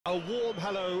A warm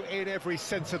hello in every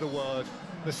sense of the word.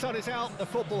 The sun is out, the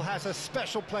football has a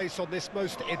special place on this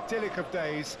most idyllic of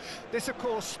days. This, of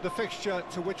course, the fixture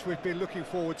to which we've been looking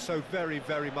forward so very,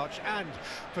 very much, and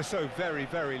for so very,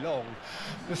 very long.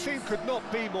 The scene could not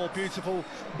be more beautiful.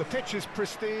 The pitch is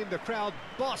pristine, the crowd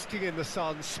basking in the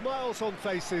sun, smiles on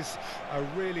faces. A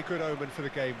really good omen for the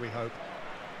game, we hope.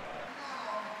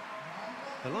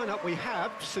 The lineup we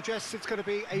have suggests it's going to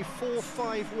be a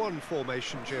 4-5-1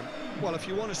 formation, Jim. Well, if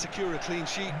you want to secure a clean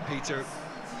sheet, Peter,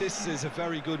 this is a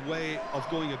very good way of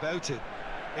going about it.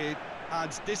 It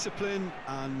adds discipline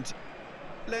and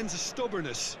lends a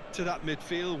stubbornness to that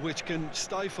midfield, which can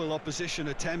stifle opposition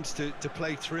attempts to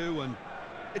play through, and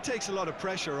it takes a lot of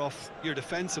pressure off your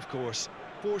defence, of course.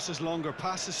 Forces longer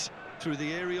passes through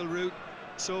the aerial route.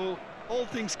 So, all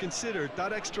things considered,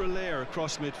 that extra layer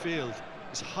across midfield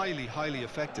is highly, highly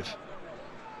effective.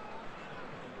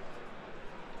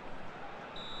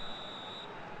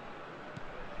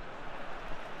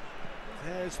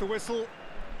 There's the whistle.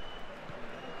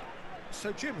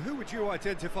 So, Jim, who would you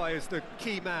identify as the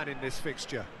key man in this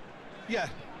fixture? Yeah,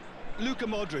 Luka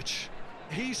Modric.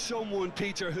 He's someone,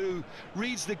 Peter, who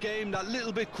reads the game that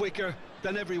little bit quicker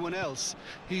than everyone else.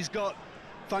 He's got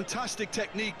fantastic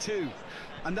technique too,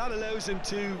 and that allows him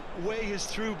to weigh his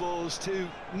through balls to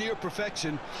near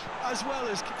perfection, as well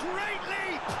as... Great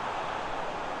leap!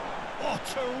 Oh,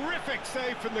 terrific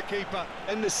save from the keeper.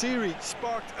 And the series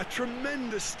sparked a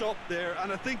tremendous stop there,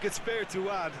 and I think it's fair to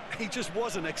add, he just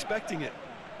wasn't expecting it.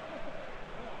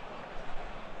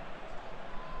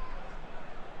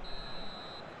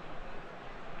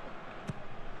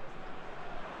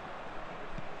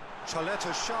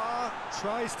 Chaleta Shah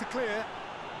tries to clear.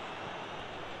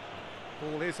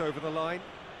 Ball is over the line.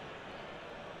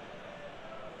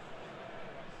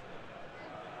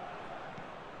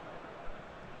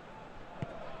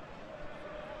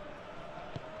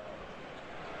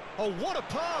 Oh, what a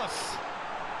pass!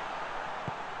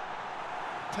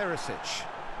 Perisic.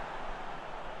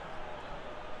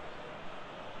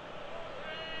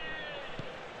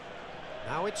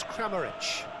 Now it's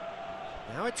Kramaric.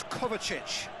 Now it's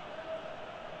Kovacic.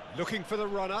 Looking for the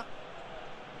runner.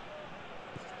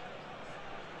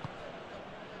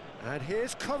 And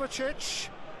here's Kovacic.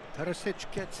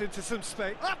 Perisic gets into some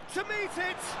space. Up to meet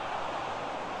it!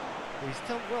 He's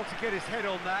done well to get his head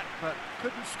on that, but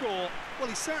couldn't score. Well,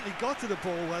 he certainly got to the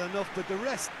ball well enough, but the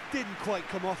rest didn't quite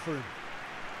come off for him.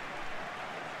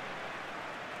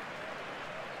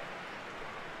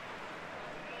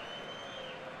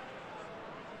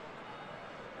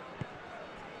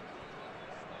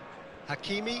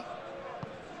 Hakimi.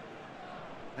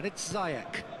 And it's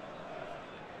Ziyech.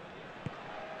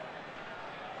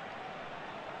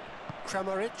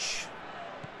 Kramaric.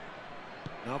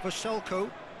 Now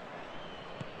Vaselko.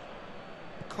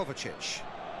 Kovacic.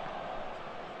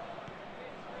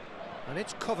 And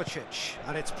it's Kovacic.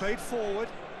 And it's played forward.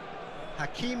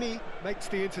 Hakimi makes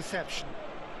the interception.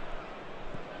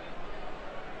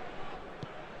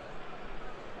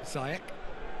 Ziyech.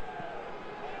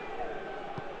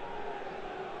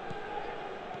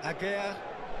 Aguirre.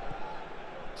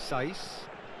 Saiss.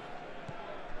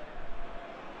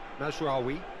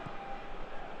 Mazraoui.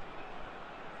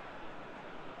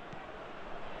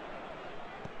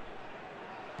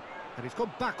 And he's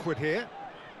gone backward here.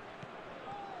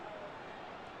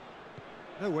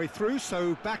 No way through,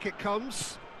 so back it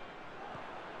comes.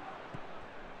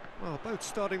 Well, both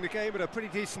starting the game at a pretty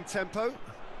decent tempo.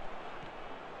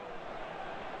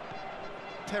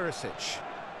 Perisic.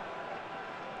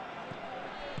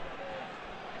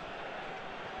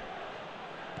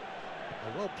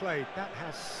 Well played, that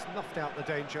has snuffed out the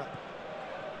danger.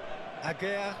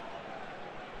 Aguirre.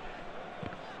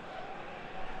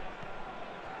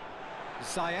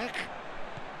 Ziyech.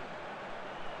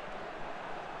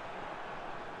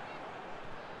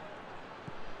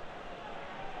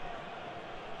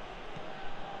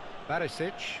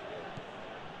 Barisic.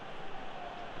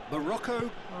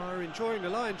 Morocco are enjoying the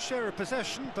lion's share of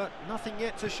possession, but nothing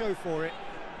yet to show for it.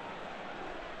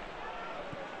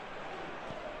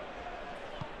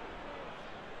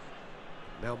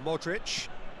 Now Modric.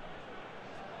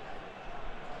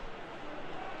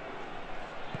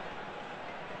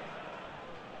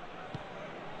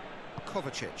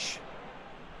 Kovacic.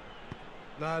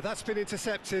 No, that's been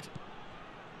intercepted.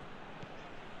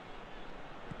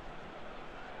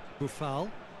 Boufal.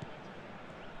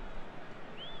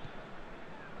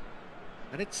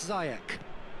 And it's Ziyech.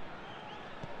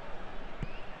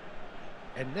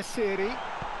 And Nesiri.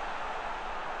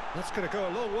 That's going to go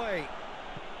a long way.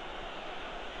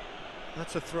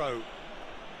 That's a throw.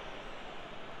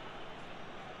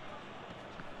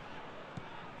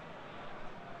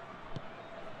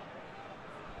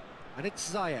 And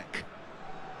it's Ziyech.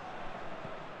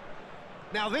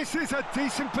 Now this is a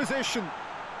decent position.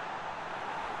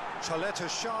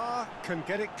 Shah can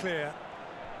get it clear.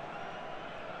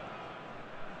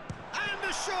 And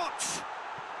the shot!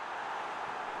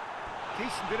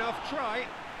 Decent enough try.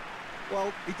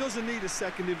 Well, he doesn't need a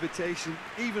second invitation,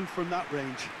 even from that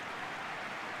range.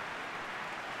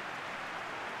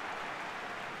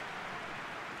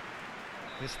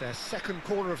 It's their second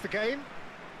corner of the game.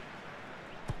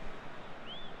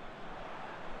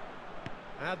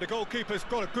 And the goalkeeper's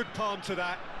got a good palm to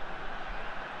that.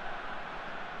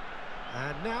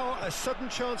 And now a sudden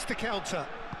chance to counter.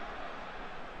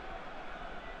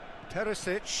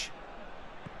 Perisic.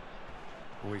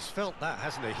 Oh, he's felt that,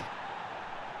 hasn't he?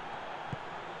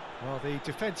 Well, the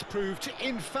defence proved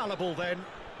infallible then,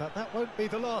 but that won't be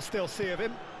the last they'll see of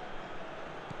him.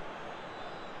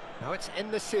 Now it's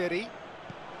En-Nesyri.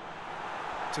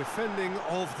 Defending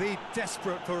of the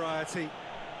desperate variety.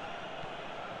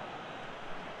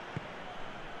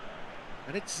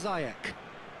 And it's Ziyech.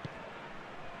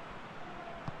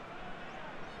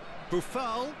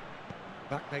 Boufal.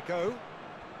 Back they go.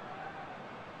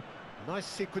 A nice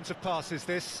sequence of passes,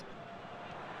 this.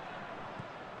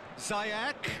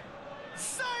 Ziyech.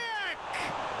 Ziyech!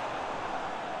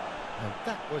 And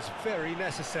that was very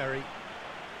necessary.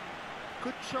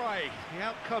 Good try. The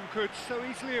outcome could so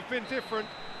easily have been different.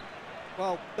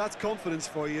 Well, that's confidence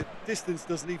for you. Distance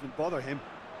doesn't even bother him.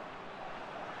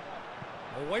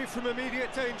 Away from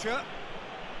immediate danger.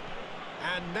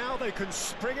 And now they can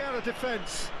spring out of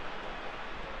defence.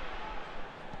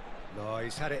 No,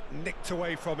 he's had it nicked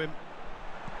away from him.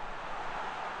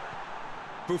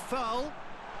 Boufal.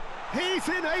 He's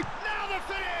in a... Now the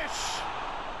finish!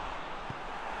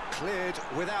 Cleared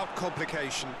without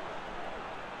complication.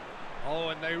 Oh,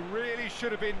 and they really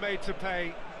should have been made to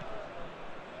pay.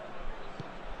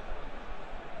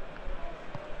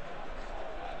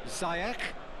 Ziyech.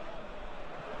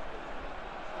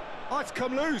 Oh, it's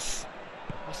come loose.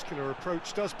 Muscular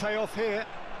approach does pay off here.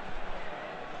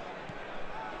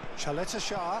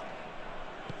 Shah.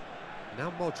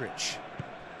 Now Modric.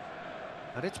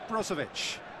 And it's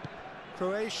Brozovic.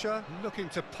 Croatia looking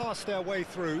to pass their way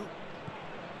through.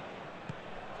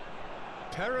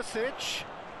 Perisic.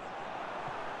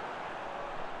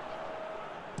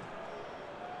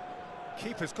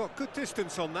 Keeper's got good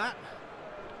distance on that.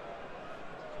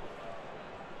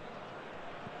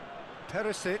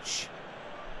 Perisic.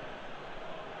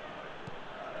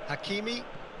 Hakimi.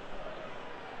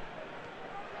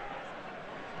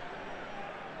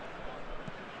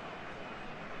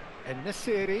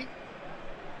 En-Nesyri.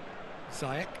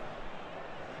 Ziyech.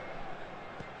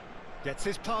 Gets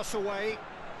his pass away.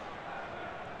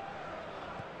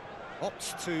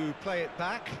 Opts to play it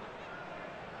back.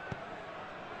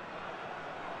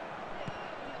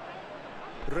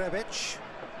 Rebic.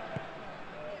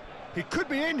 He could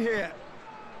be in here.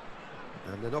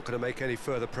 And they're not going to make any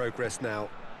further progress now.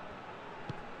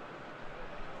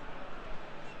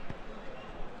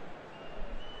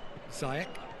 Ziyech.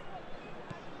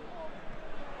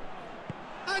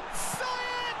 And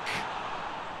Ziyech!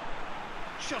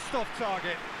 Just off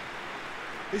target.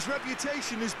 His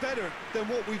reputation is better than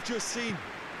what we've just seen.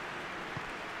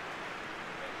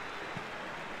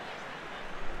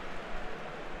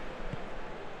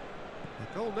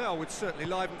 The goal now would certainly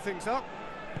liven things up.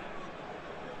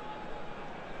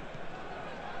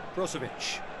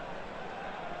 Brozovic.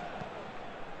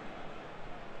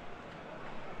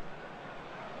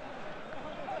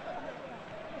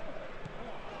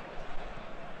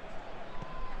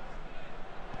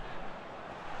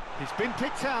 He's been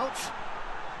picked out.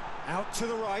 Out to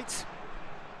the right.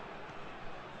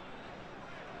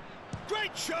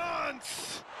 Great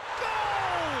chance!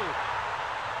 Goal!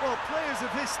 Well, players of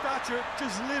his stature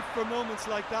just live for moments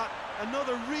like that.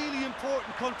 Another really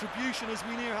important contribution as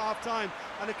we near half-time,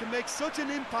 and it can make such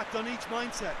an impact on each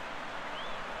mindset.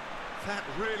 That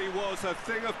really was a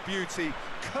thing of beauty,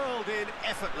 curled in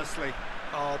effortlessly.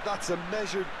 Oh, that's a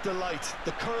measured delight.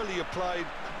 The curl he applied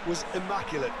was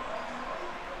immaculate.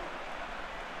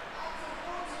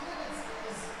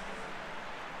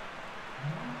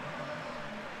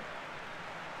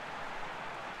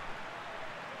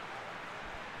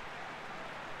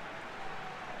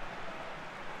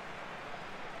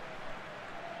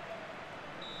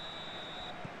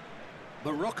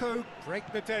 Morocco break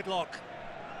the deadlock.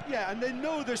 Yeah, and they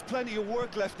know there's plenty of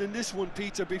work left in this one,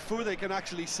 Peter, before they can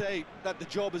actually say that the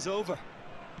job is over.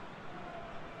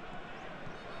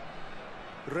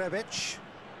 Rebic.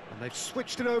 And they've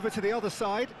switched it over to the other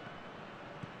side.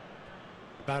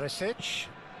 Barisic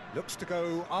looks to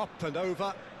go up and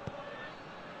over.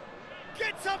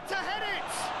 Gets up to head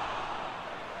it!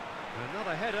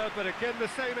 Another header, but again the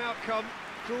same outcome.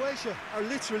 Croatia are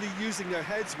literally using their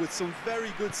heads with some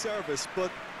very good service,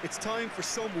 but it's time for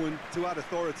someone to add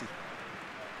authority.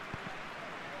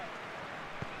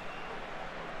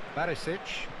 Barisic.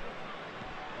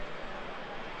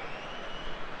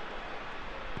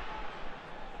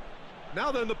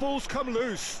 Now then, the ball's come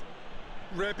loose.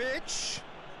 Rebic,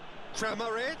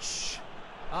 Kramaric.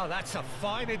 Oh, that's a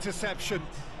fine interception.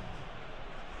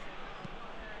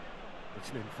 It's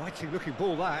an inviting looking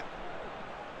ball, that.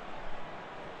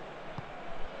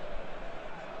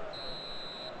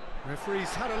 Referees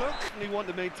had a look. They want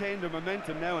to maintain their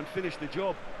momentum now and finish the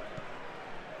job.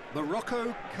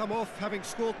 Morocco come off having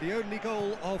scored the only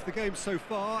goal of the game so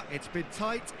far. It's been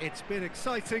tight, it's been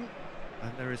exciting,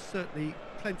 and there is certainly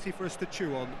plenty for us to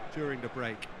chew on during the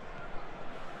break.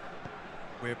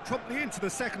 We're promptly into the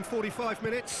second 45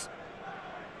 minutes.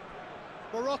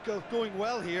 Morocco going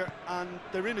well here, and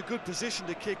they're in a good position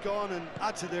to kick on and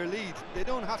add to their lead. They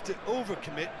don't have to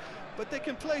overcommit, but they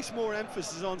can place more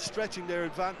emphasis on stretching their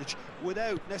advantage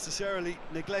without necessarily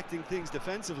neglecting things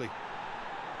defensively.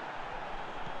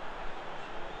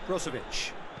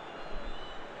 Brozovic.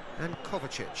 And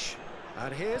Kovacic.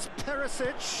 And here's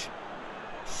Perisic.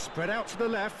 Spread out to the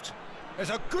left. There's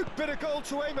a good bit of goal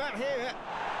to aim at here.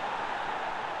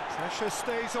 Pressure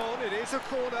stays on, it is a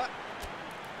corner.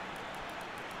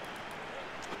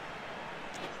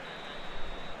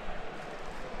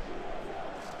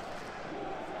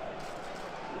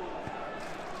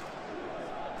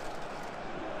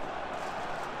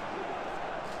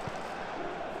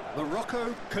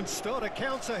 Morocco can start a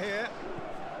counter here.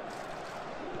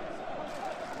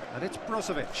 And it's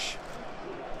Brozovic.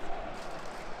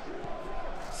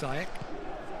 Ziyech.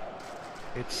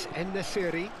 It's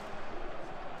En-Nesyri.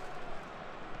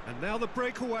 And now the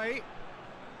breakaway.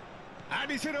 And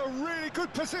he's in a really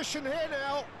good position here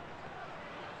now.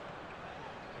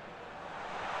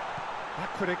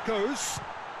 Backward it goes.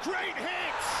 Great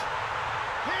hit!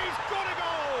 He's got a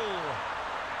goal!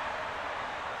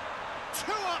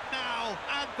 2 up now,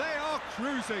 and they are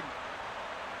cruising.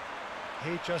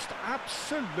 He just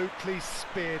absolutely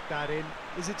speared that in.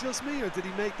 Is it just me, or did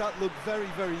he make that look very,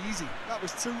 very easy? That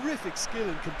was terrific skill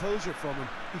and composure from him.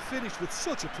 He finished with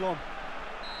such aplomb.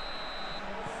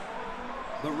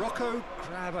 Morocco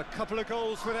grab a couple of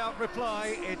goals without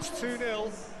reply. It's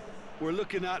 2-0. We're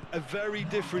looking at a very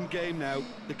different game now.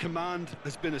 The command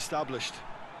has been established.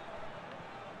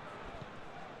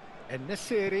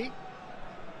 En-Nesyri.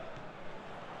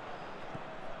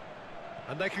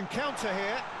 And they can counter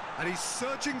here. And he's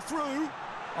surging through.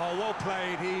 Oh, well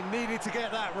played. He needed to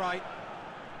get that right.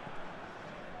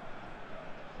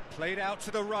 Played out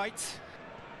to the right.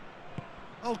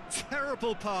 Oh,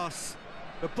 terrible pass.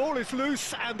 The ball is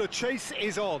loose and the chase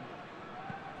is on.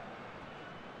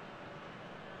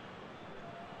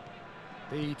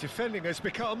 The defending has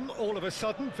become, all of a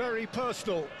sudden, very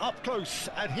personal, up close,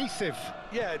 adhesive.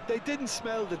 Yeah, they didn't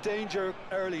smell the danger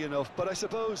early enough, but I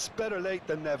suppose better late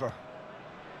than never.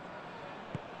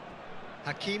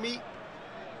 Hakimi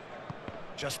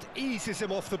just eases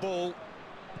him off the ball.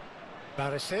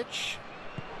 Barisic.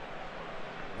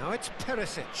 Now it's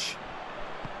Perisic.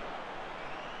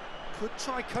 Could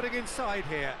try cutting inside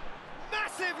here.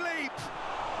 Massive leap!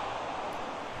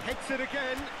 Heads it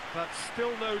again, but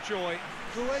still no joy.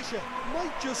 Croatia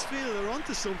might just feel they're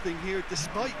onto something here,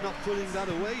 despite not pulling that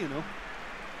away, you know.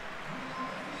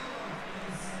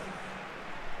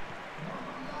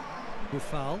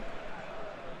 Buffal.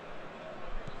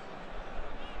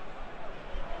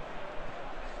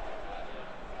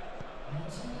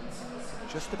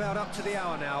 Just about up to the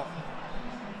hour now.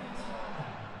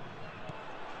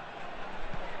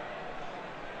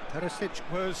 Perisic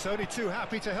was only too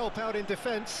happy to help out in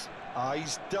defence.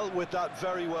 He's dealt with that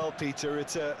very well, Peter.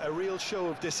 It's a real show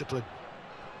of discipline.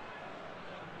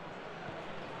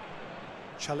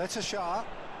 Chaleta Shah.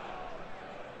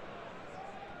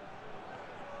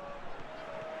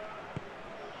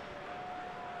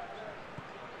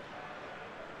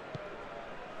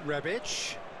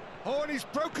 Rebic. Oh, and he's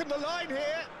broken the line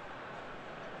here.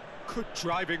 Good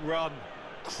driving run.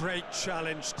 Great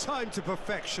challenge. Time to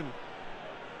perfection.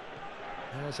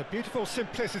 There's a beautiful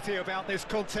simplicity about this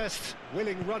contest.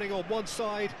 Willing running on one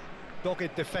side,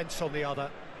 dogged defence on the other.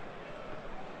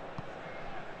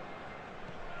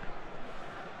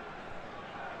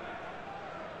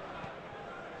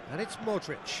 And it's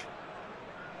Modric.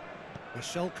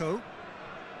 Michelko.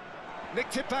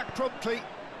 Nicked it back promptly.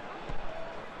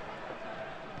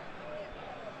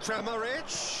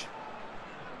 Kramaric.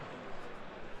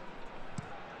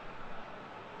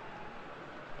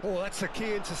 Oh, that's a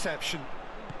key interception.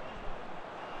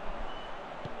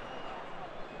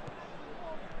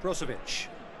 Brozovic.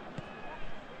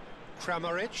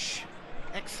 Kramaric.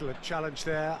 Excellent challenge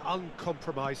there,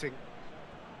 uncompromising.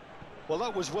 Well,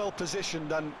 that was well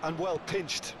positioned and well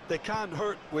pinched. They can't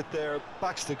hurt with their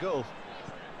backs to goal.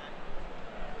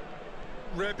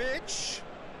 Rebic.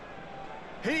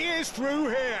 He is through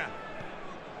here.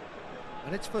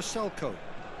 And it's Vasilko.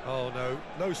 Oh no,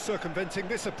 no circumventing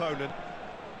this opponent.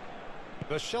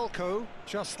 Vasilko,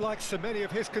 just like so many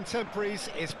of his contemporaries,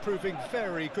 is proving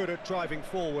very good at driving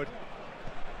forward.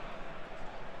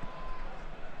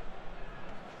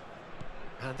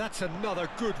 And that's another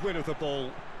good win of the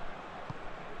ball.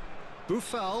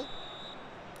 Buffal.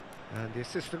 And the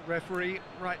assistant referee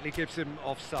rightly gives him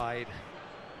offside.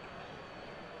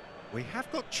 We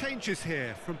have got changes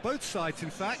here, from both sides in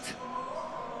fact.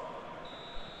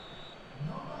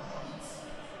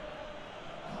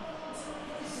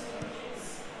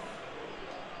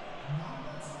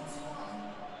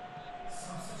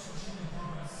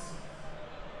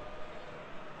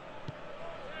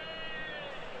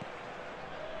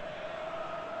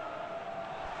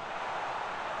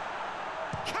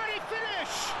 Can he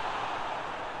finish?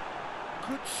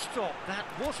 Good stop, that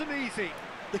wasn't easy.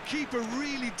 The keeper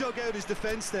really dug out his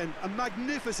defence then, a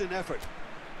magnificent effort.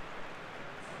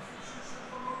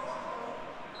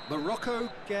 Morocco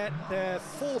get their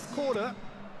fourth corner.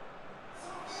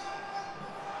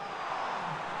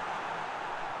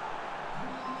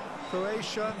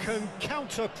 Croatia can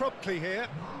counter promptly here.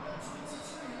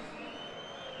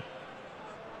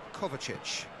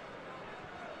 Kovacic.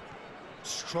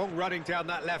 Strong running down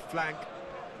that left flank.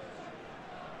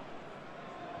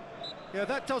 Yeah,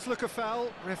 that does look a foul.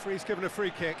 Referee's given a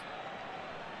free kick.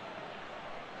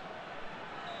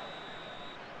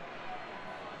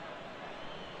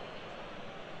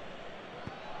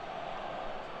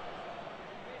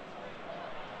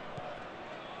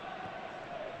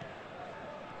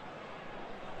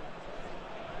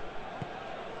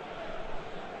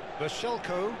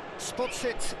 Vasilko spots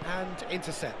it and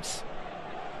intercepts.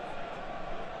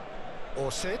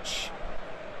 Orsic.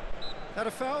 That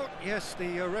a foul? Yes,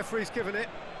 the referee's given it.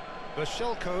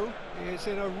 Vasilko is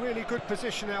in a really good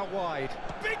position out wide.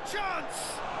 Big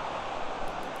chance!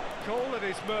 Goal at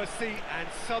his mercy, and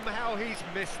somehow he's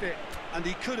missed it. And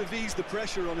he could have eased the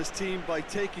pressure on his team by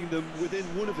taking them within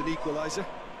one of an equaliser.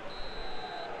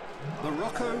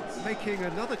 Morocco making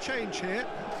another change here.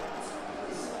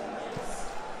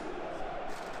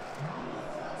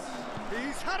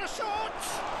 He's had a shot!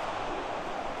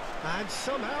 And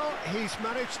somehow he's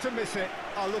managed to miss it.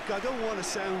 Oh, look, I don't want to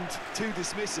sound too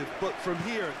dismissive, but from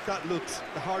here, that looked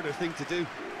the harder thing to do.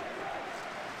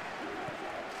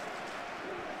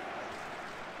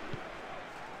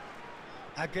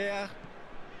 Aguirre.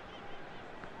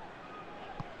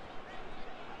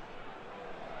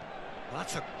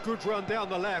 That's a good run down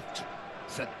the left.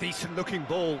 It's a decent-looking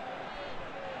ball.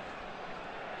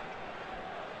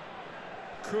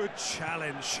 Good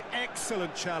challenge,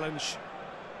 excellent challenge.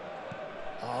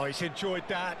 Oh, he's enjoyed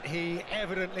that. He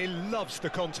evidently loves the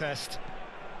contest.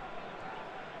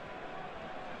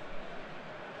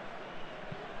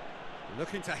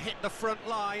 Looking to hit the front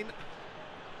line.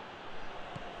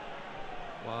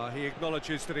 Well, he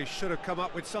acknowledges that he should have come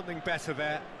up with something better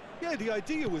there. Yeah, the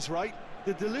idea was right.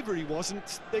 The delivery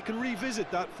wasn't. They can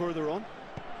revisit that further on.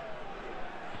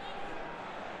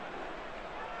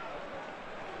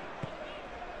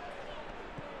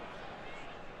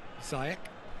 Ziyech.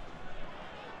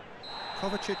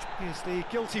 Kovacic is the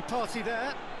guilty party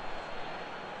there.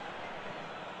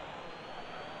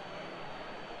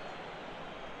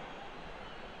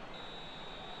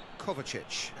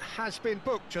 Kovacic has been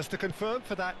booked, just to confirm,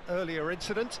 for that earlier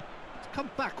incident. It's come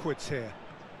backwards here.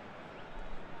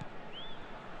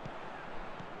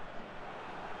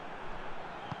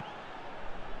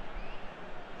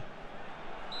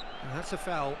 And that's a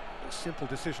foul. A simple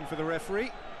decision for the referee.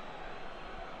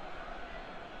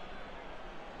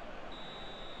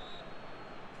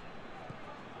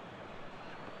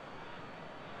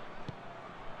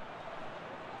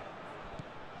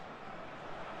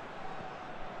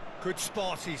 Good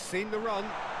spot, he's seen the run.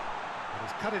 And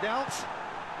he's cut it out.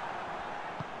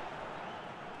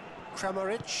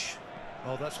 Kramaric.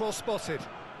 Oh, that's well spotted.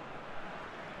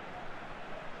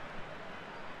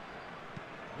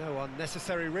 No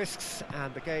unnecessary risks,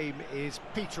 and the game is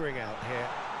petering out here.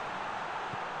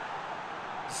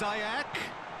 Ziyech.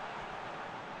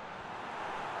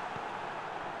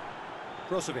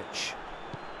 Brozovic.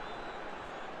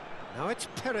 Now it's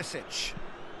Perisic.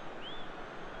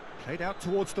 Played out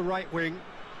towards the right wing.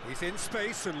 He's in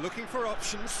space and looking for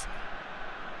options.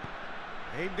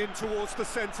 Aimed in towards the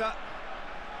centre.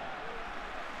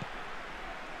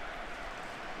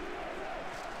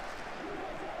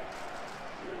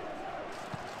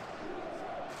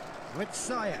 with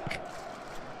Ziyech.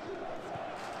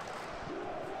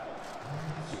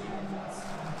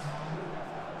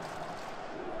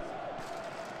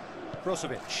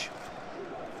 Brozovic.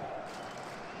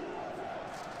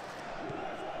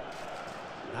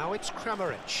 Now it's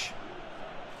Kramaric.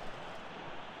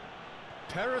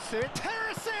 Teresic!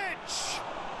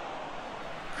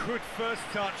 Good first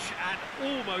touch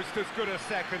and almost as good a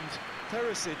second.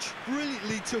 Teresic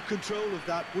brilliantly took control of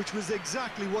that, which was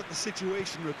exactly what the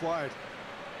situation required.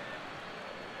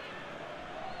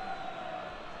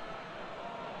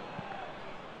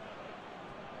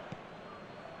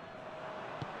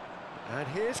 And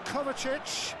here's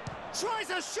Kovacic. Tries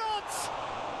a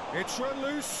shot! It's run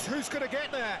loose. Who's going to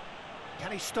get there?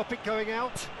 Can he stop it going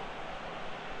out?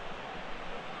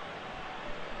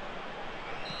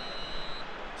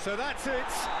 So that's it.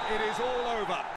 It is all over.